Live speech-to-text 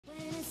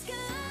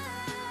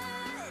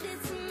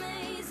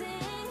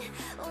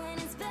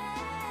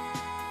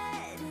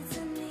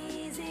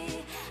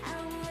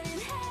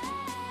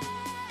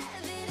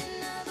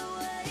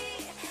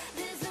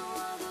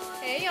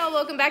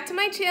welcome back to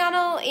my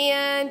channel,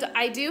 and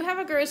I do have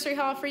a grocery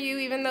haul for you,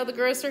 even though the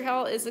grocery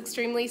haul is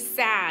extremely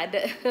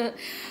sad.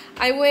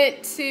 I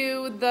went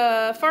to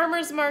the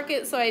farmer's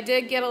market, so I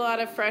did get a lot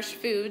of fresh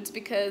foods,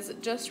 because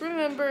just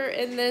remember,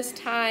 in this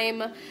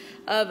time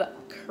of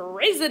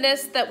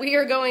craziness that we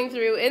are going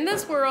through in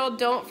this world,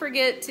 don't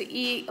forget to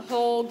eat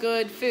whole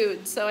good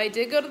food. So I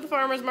did go to the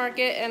farmer's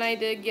market and I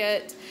did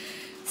get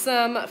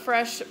some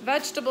fresh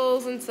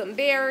vegetables and some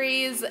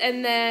berries,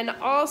 and then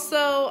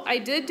also I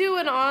did do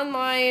an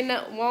online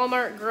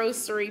Walmart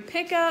grocery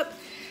pickup.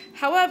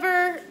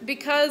 However,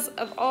 because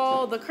of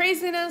all the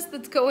craziness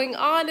that's going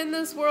on in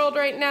this world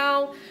right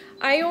now,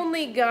 I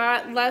only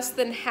got less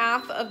than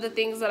half of the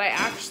things that I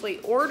actually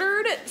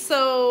ordered,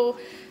 so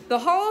the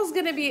haul is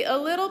going to be a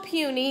little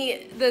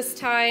puny this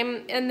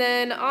time. And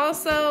then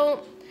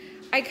also,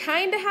 I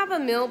kind of have a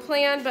meal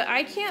plan, but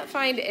I can't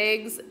find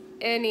eggs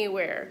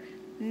anywhere.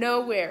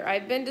 Nowhere.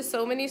 I've been to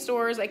so many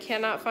stores, I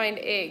cannot find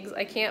eggs.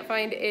 I can't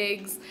find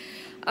eggs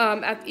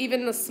at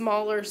even the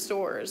smaller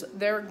stores.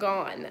 They're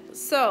gone.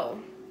 So,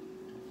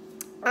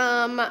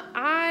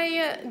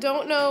 I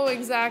don't know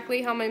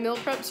exactly how my meal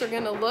preps are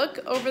going to look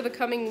over the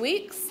coming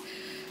weeks,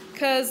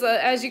 because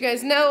as you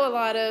guys know, a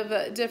lot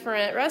of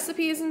different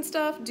recipes and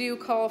stuff do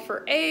call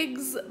for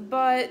eggs,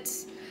 but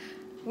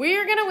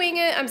we're gonna wing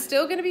it. I'm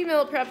still gonna be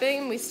meal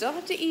prepping. We still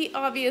have to eat,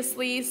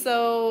 obviously,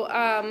 so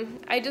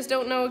I just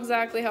don't know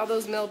exactly how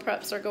those meal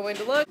preps are going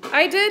to look.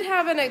 I did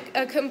have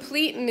a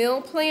complete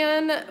meal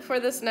plan for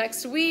this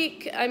next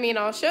week. I mean,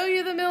 I'll show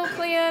you the meal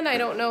plan. I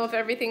don't know if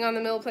everything on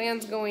the meal plan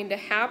is going to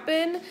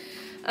happen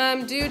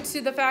due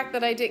to the fact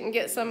that I didn't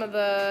get some of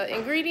the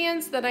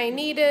ingredients that I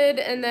needed,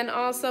 and then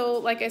also,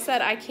 like I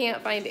said, I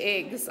can't find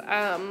eggs.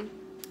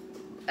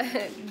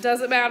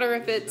 Doesn't matter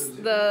if it's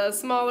the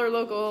smaller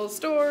local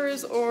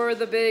stores or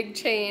the big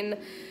chain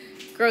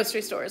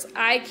grocery stores.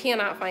 I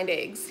cannot find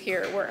eggs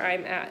here where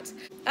I'm at.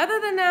 Other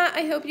than that,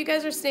 I hope you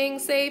guys are staying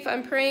safe.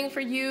 I'm praying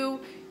for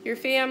you, your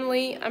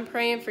family. I'm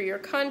praying for your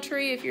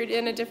country if you're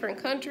in a different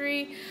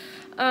country.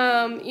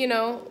 You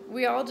know,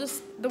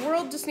 the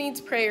world just needs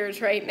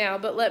prayers right now.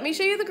 But let me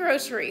show you the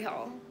grocery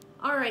haul.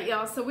 Alright,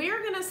 y'all, so we are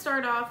going to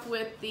start off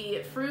with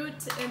the fruit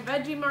and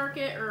veggie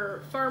market,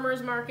 or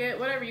farmer's market,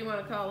 whatever you want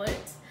to call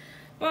it.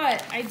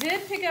 But I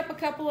did pick up a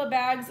couple of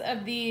bags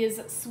of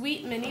these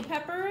sweet mini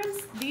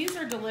peppers. These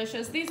are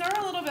delicious. These are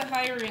a little bit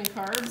higher in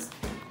carbs,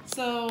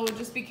 so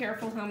just be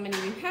careful how many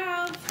you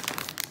have.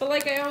 But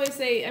like I always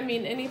say, I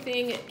mean,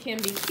 anything can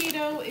be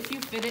keto if you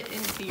fit it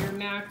into your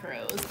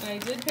macros. And I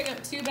did pick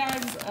up 2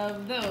 bags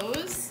of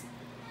those.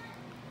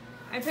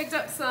 I picked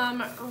up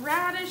some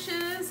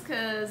radishes,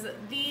 because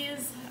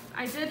these,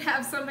 I did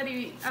have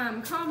somebody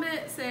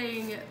comment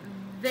saying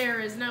there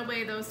is no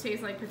way those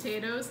taste like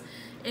potatoes.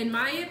 In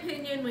my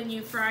opinion, when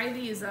you fry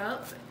these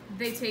up,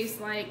 they taste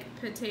like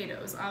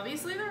potatoes.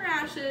 Obviously they're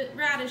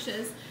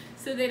radishes,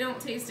 so they don't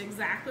taste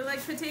exactly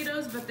like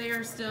potatoes, but they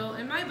are still,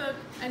 in my book,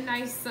 a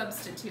nice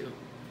substitute.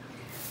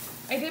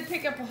 I did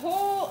pick up a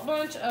whole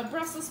bunch of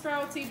Brussels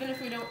sprouts. Even if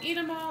we don't eat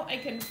them all, I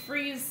can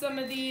freeze some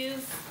of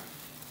these.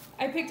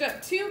 I picked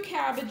up 2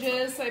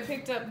 cabbages. So I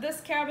picked up this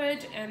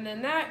cabbage and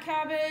then that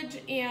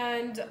cabbage,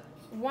 and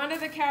one of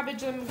the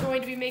cabbage I'm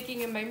going to be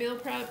making in my meal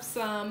prep,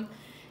 some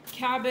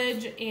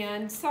cabbage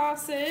and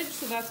sausage,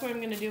 so that's what I'm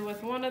going to do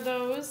with one of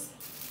those.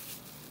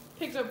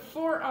 Picked up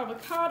 4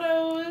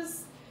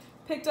 avocados.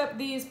 Picked up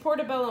these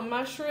portobello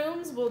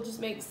mushrooms. We'll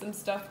just make some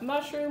stuffed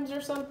mushrooms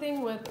or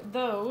something with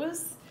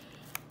those.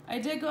 I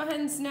did go ahead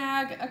and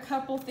snag a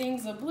couple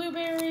things of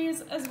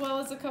blueberries, as well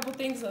as a couple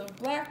things of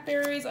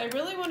blackberries. I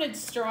really wanted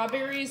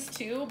strawberries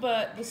too,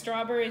 but the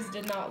strawberries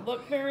did not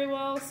look very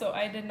well, so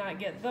I did not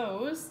get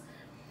those.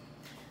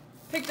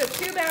 Picked up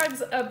 2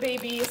 bags of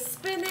baby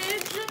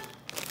spinach.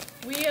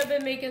 We have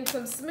been making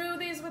some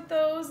smoothies with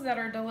those that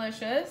are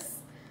delicious.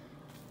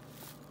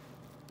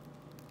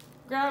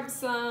 Grab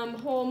some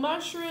whole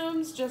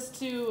mushrooms just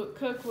to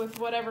cook with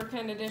whatever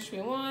kind of dish we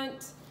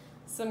want.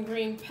 Some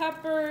green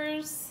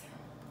peppers.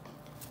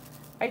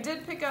 I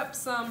did pick up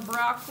some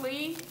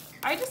broccoli.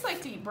 I just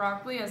like to eat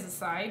broccoli as a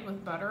side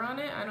with butter on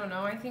it. I don't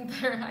know, I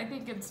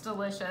think it's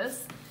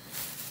delicious.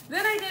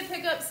 Then I did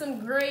pick up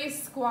some gray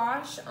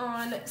squash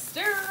on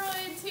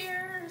steroids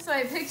here. So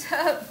I picked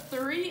up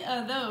 3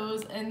 of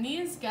those, and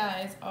these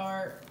guys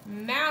are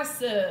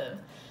massive.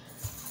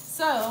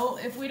 So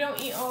if we don't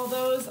eat all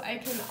those, I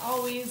can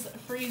always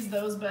freeze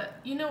those. But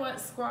you know what?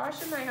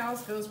 Squash in my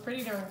house goes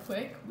pretty darn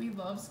quick. We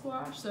love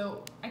squash,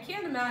 so I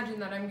can't imagine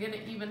that I'm gonna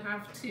even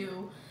have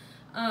to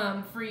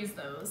freeze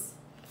those.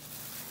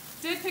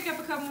 Did pick up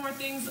a couple more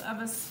things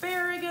of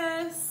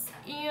asparagus,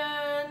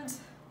 and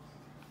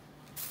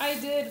I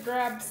did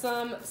grab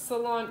some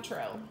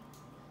cilantro.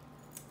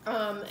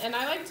 And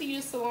I like to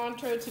use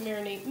cilantro to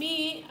marinate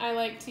meat. I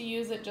like to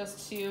use it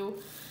just to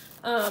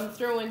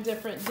throw in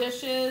different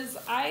dishes.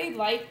 I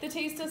like the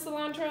taste of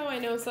cilantro. I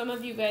know some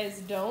of you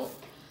guys don't,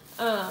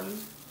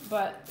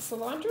 but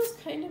cilantro is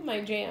kind of my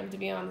jam, to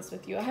be honest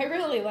with you. I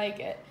really like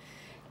it.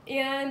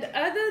 And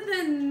other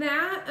than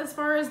that, as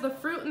far as the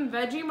fruit and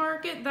veggie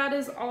market, that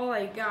is all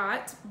I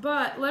got.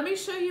 But let me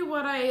show you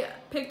what I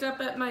picked up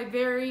at my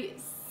very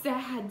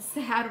sad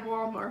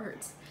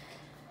Walmart.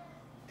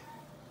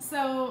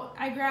 So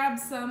I grabbed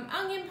some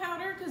onion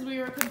powder because we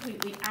were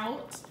completely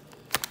out.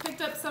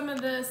 Picked up some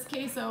of this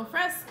queso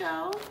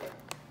fresco.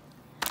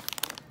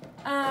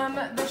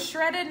 The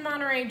shredded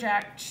Monterey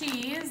Jack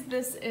cheese.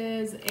 This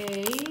is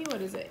a,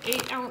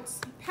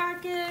 8-ounce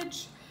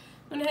package.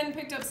 Went ahead and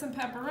picked up some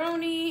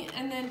pepperoni,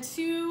 and then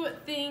 2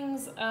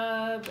 things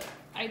of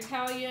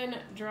Italian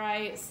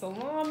dry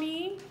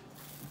salami.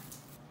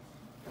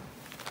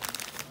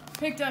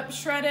 Picked up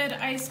shredded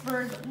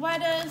iceberg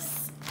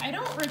lettuce. I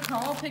don't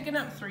recall picking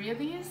up 3 of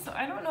these, so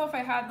I don't know if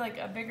I had like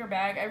a bigger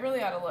bag. I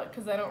really ought to look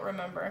because I don't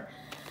remember.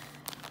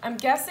 I'm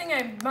guessing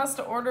I must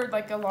have ordered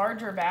like a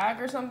larger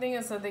bag or something,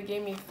 and so they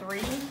gave me 3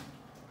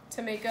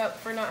 to make up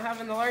for not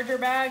having the larger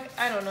bag.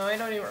 I don't know, I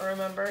don't even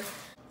remember.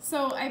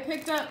 So I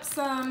picked up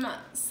some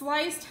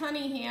sliced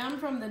honey ham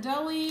from the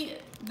deli.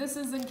 This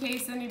is in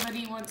case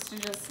anybody wants to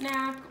just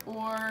snack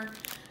or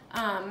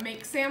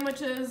make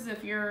sandwiches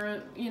if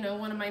you're,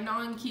 one of my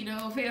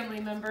non-keto family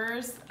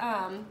members.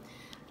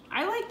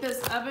 I like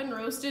this oven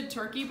roasted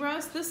turkey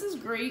breast. This is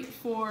great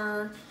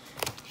for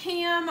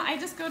ham. I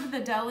just go to the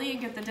deli and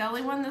get the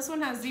deli one. This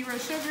one has 0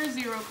 sugar,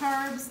 0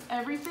 carbs,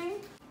 everything.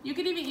 You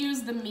could even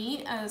use the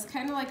meat as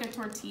kind of like a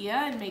tortilla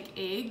and make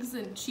eggs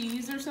and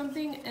cheese or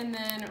something, and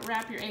then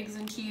wrap your eggs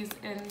and cheese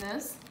in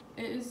this.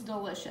 It is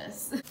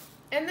delicious.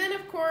 And then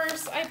of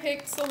course I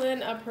picked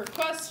Celine up her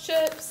Quest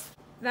chips.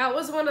 That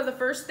was one of the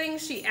first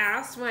things she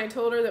asked when I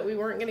told her that we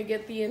weren't gonna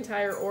get the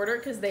entire order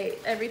because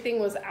everything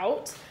was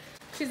out.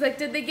 She's like,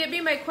 did they get me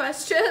my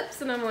Quest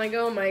chips? And I'm like,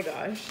 oh my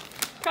gosh.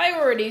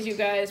 Priorities, you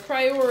guys,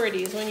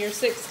 priorities when you're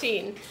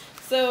 16.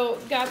 So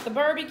got the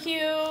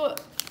barbecue,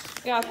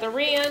 got the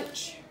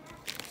ranch,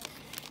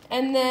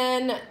 and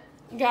then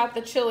got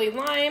the chili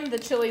lime. The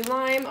chili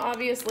lime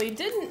obviously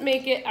didn't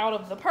make it out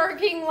of the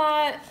parking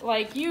lot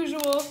like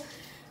usual.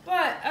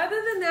 But other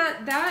than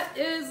that, that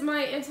is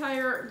my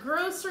entire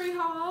grocery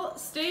haul.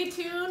 Stay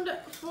tuned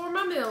for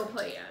my meal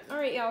plan. All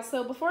right, y'all,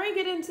 so before I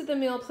get into the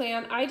meal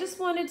plan, I just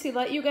wanted to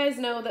let you guys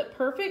know that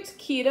Perfect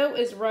Keto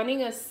is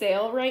running a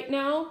sale right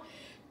now,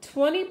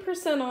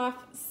 20%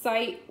 off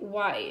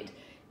site-wide.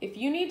 If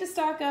you need to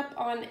stock up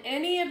on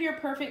any of your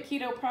Perfect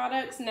Keto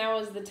products, now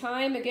is the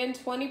time. Again,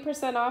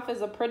 20% off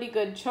is a pretty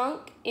good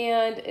chunk,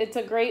 and it's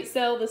a great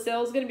sale. The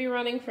sale is going to be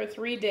running for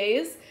 3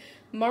 days,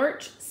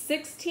 March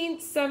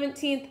 16th,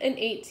 17th, and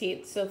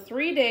 18th. So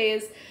 3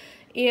 days.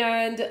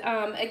 And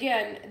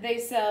again, they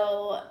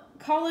sell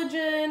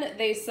collagen,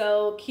 they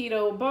sell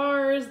keto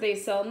bars, they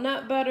sell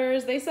nut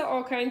butters, they sell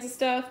all kinds of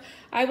stuff.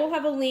 I will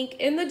have a link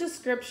in the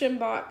description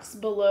box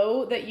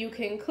below that you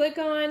can click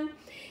on.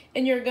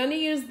 And you're going to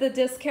use the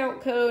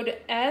discount code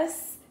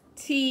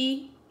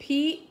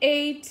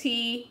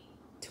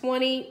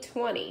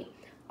STPAT2020.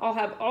 I'll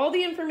have all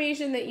the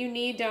information that you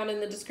need down in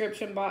the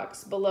description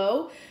box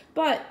below.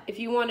 But if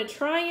you want to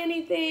try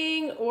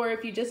anything or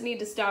if you just need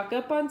to stock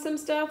up on some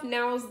stuff,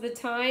 now's the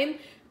time.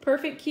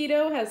 Perfect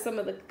Keto has some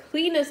of the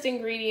cleanest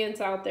ingredients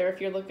out there if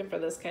you're looking for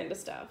this kind of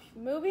stuff.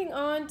 Moving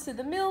on to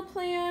the meal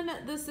plan.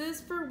 This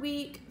is for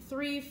week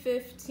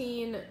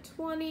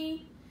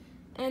 3/15/20.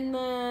 And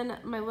then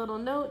my little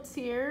notes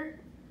here.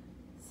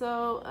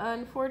 So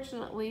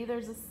unfortunately,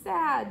 there's a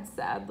sad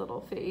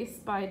little face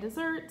by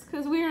desserts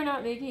because we are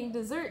not making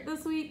dessert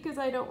this week because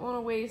I don't want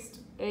to waste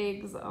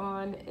eggs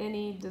on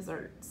any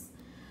desserts.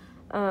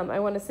 I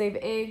want to save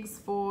eggs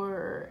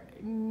for,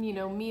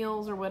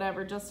 meals or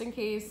whatever, just in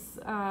case.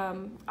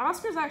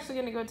 Oscar's actually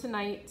going to go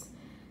tonight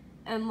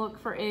and look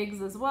for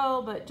eggs as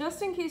well, but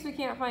just in case we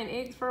can't find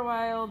eggs for a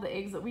while, the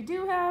eggs that we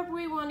do have,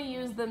 we want to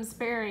use them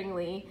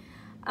sparingly.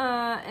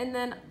 And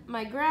then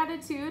my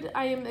gratitude,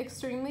 I am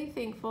extremely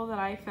thankful that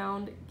I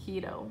found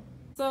keto.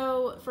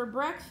 So for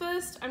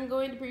breakfast, I'm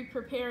going to be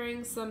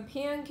preparing some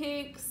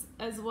pancakes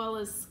as well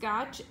as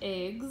Scotch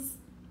eggs.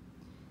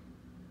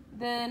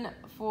 Then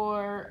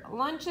for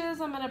lunches,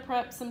 I'm going to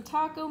prep some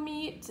taco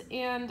meat,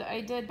 and I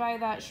did buy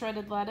that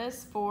shredded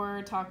lettuce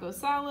for taco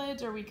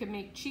salads, or we could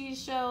make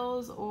cheese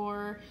shells,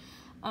 or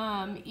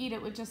eat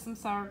it with just some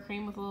sour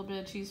cream with a little bit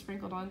of cheese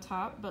sprinkled on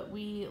top. But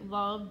we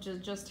love to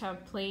just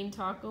have plain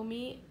taco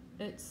meat.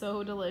 It's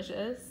so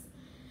delicious.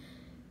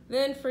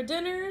 Then for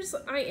dinners,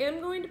 I am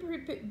going to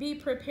be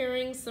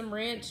preparing some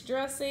ranch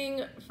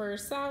dressing for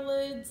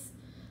salads.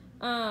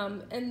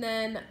 And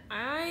then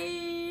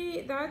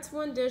that's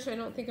one dish I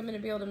don't think I'm going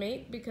to be able to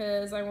make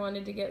because I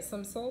wanted to get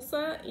some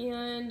salsa,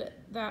 and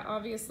that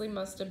obviously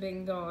must have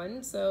been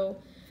gone. So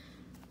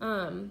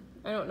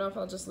I don't know if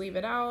I'll just leave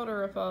it out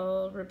or if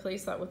I'll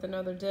replace that with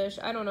another dish.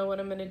 I don't know what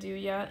I'm going to do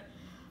yet.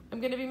 I'm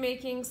going to be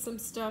making some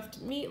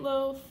stuffed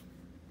meatloaf,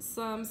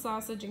 some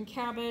sausage and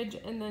cabbage,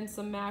 and then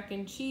some mac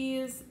and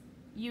cheese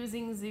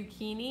using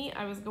zucchini.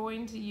 I was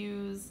going to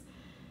use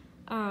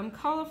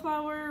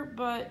cauliflower,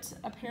 but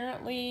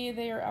apparently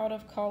they are out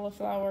of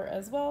cauliflower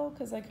as well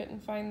because I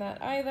couldn't find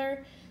that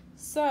either.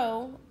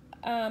 So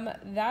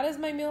That is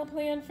my meal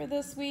plan for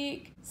this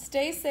week.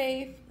 Stay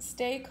safe,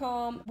 stay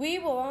calm. We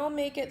will all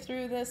make it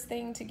through this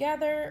thing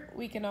together.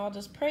 We can all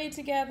just pray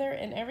together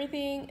and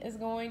everything is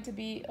going to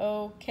be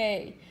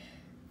okay.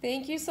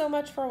 Thank you so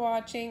much for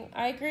watching.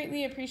 I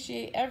greatly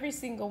appreciate every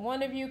single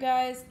one of you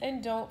guys,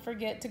 and don't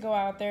forget to go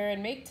out there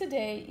and make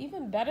today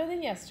even better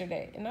than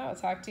yesterday. And I'll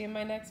talk to you in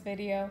my next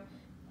video.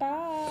 Bye.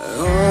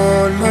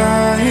 On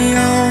my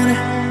own,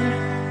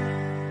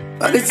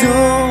 but I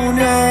don't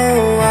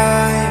know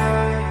why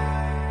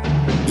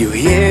you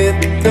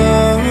hit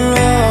the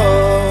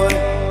road,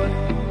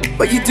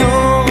 but you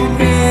don't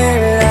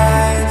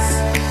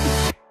realize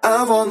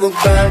I won't look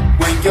back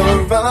when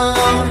you're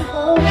around.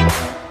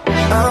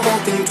 I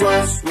won't think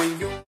twice when